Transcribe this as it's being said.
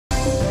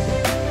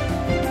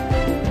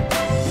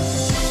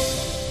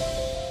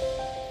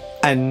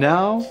And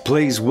now,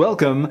 please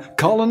welcome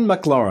Colin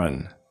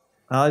Maclaurin.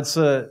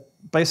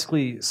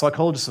 Basically,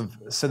 psychologists have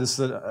said this,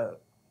 that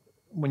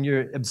when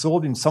you're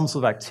absorbed in some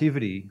sort of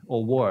activity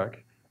or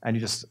work and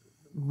you're just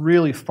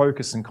really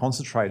focused and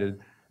concentrated,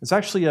 it's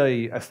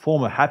actually a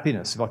form of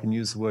happiness, if I can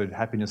use the word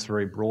happiness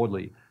very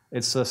broadly.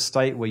 It's a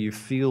state where you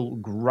feel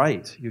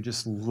great, you're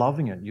just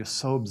loving it, you're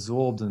so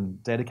absorbed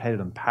and dedicated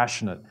and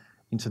passionate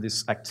into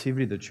this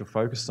activity that you're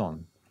focused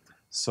on.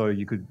 So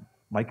you could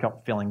wake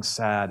up feeling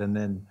sad and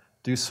then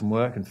do some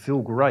work and feel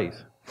great.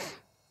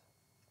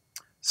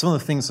 Some of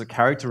the things that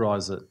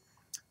characterize it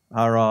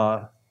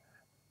are,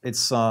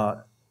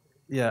 so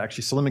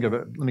let me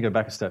go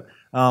back a step.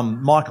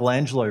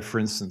 Michelangelo, for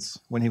instance,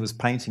 when he was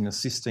painting the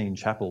Sistine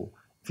Chapel,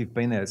 if you've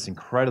been there, it's an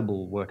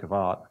incredible work of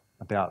art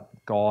about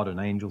God and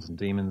angels and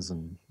demons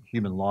and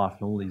human life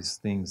and all these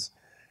things.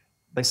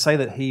 They say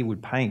that he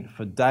would paint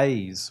for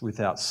days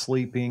without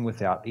sleeping,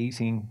 without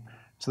eating,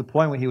 to the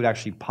point where he would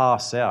actually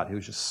pass out. He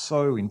was just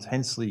so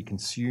intensely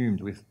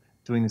consumed with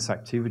doing this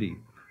activity,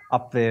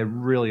 up there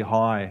really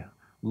high,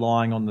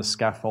 lying on the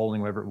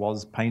scaffolding, wherever it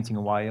was, painting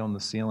away on the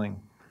ceiling.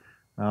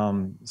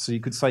 So you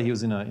could say he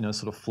was in a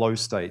sort of flow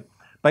state.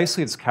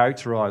 Basically, it's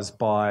characterized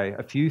by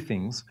a few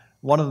things.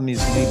 One of them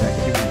is you need an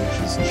activity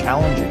which is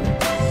challenging.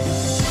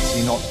 So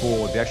you're not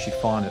bored, you actually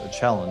find it a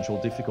challenge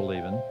or difficult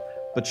even,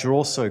 but you're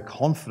also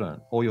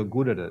confident or you're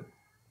good at it.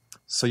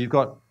 So you've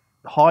got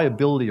high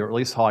ability or at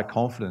least high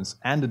confidence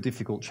and a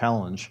difficult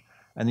challenge,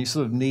 and you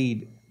sort of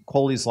need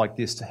qualities like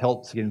this to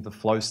help to get into the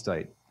flow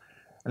state.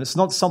 And it's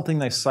not something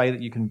they say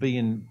that you can be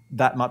in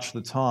that much of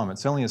the time.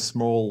 It's only a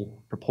small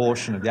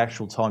proportion of the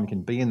actual time you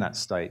can be in that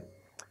state.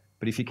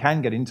 But if you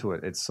can get into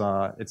it, it's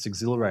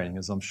exhilarating,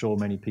 as I'm sure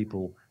many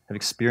people have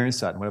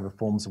experienced that in whatever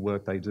forms of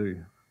work they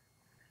do.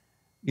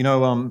 You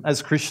know,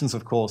 as Christians,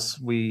 of course,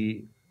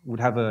 we would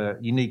have a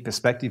unique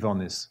perspective on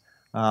this.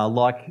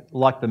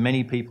 Like the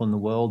many people in the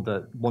world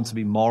that want to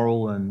be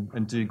moral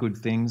and do good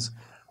things,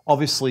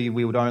 obviously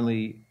we would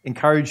only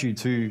encourage you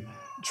to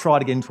try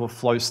to get into a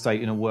flow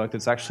state in a work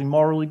that's actually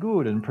morally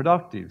good and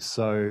productive.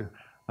 So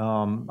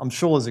I'm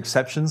sure there's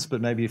exceptions,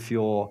 but maybe if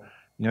you're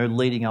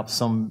leading up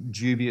some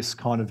dubious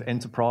kind of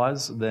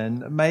enterprise,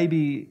 then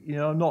maybe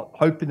I'm not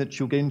hoping that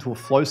you'll get into a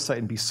flow state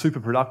and be super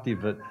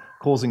productive at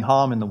causing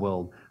harm in the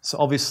world. So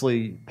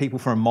obviously people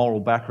from a moral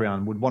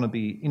background would want to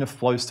be in a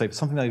flow state for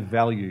something they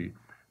value,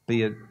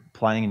 be it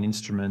playing an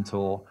instrument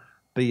or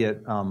be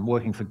it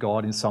working for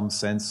God in some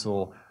sense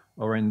or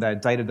in their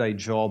day-to-day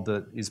job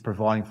that is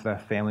providing for their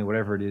family,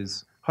 whatever it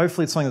is.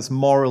 Hopefully it's something that's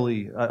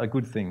morally a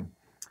good thing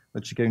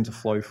that you get into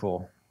flow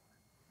for.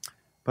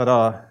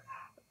 But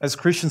as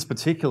Christians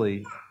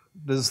particularly,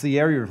 there's the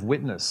area of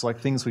witness, like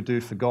things we do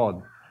for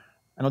God.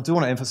 And I do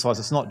want to emphasize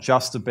it's not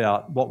just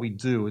about what we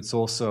do, it's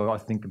also, I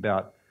think,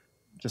 about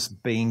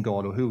just being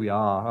God or who we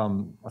are.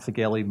 I think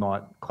Ellie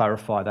might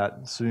clarify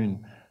that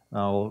soon,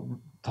 or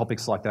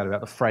topics like that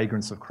about the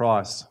fragrance of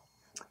Christ.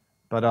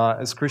 But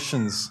as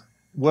Christians,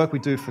 work we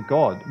do for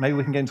God, maybe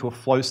we can get into a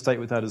flow state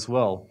with that as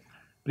well.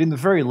 But in the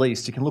very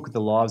least, you can look at the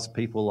lives of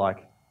people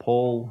like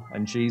Paul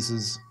and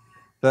Jesus,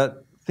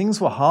 that things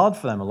were hard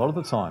for them a lot of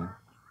the time.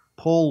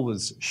 Paul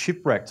was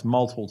shipwrecked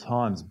multiple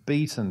times,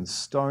 beaten,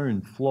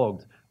 stoned,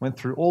 flogged, went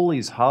through all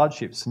these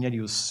hardships, and yet he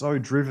was so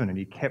driven and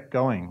he kept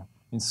going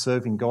in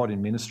serving God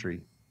in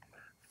ministry.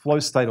 Flow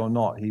state or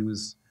not, he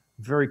was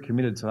very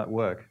committed to that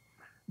work.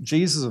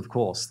 Jesus, of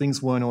course,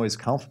 things weren't always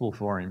comfortable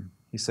for him.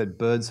 He said,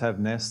 birds have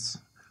nests,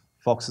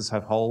 foxes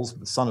have holes, but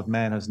the Son of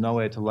Man has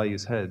nowhere to lay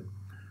his head.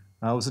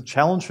 It was a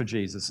challenge for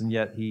Jesus, and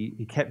yet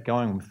he kept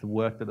going with the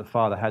work that the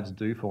Father had to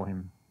do for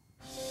him.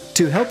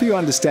 To help you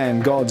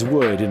understand God's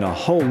Word in a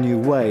whole new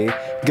way,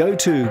 go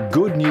to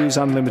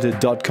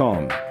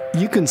goodnewsunlimited.com.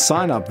 You can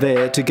sign up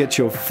there to get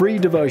your free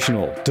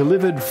devotional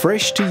delivered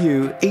fresh to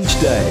you each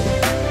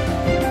day.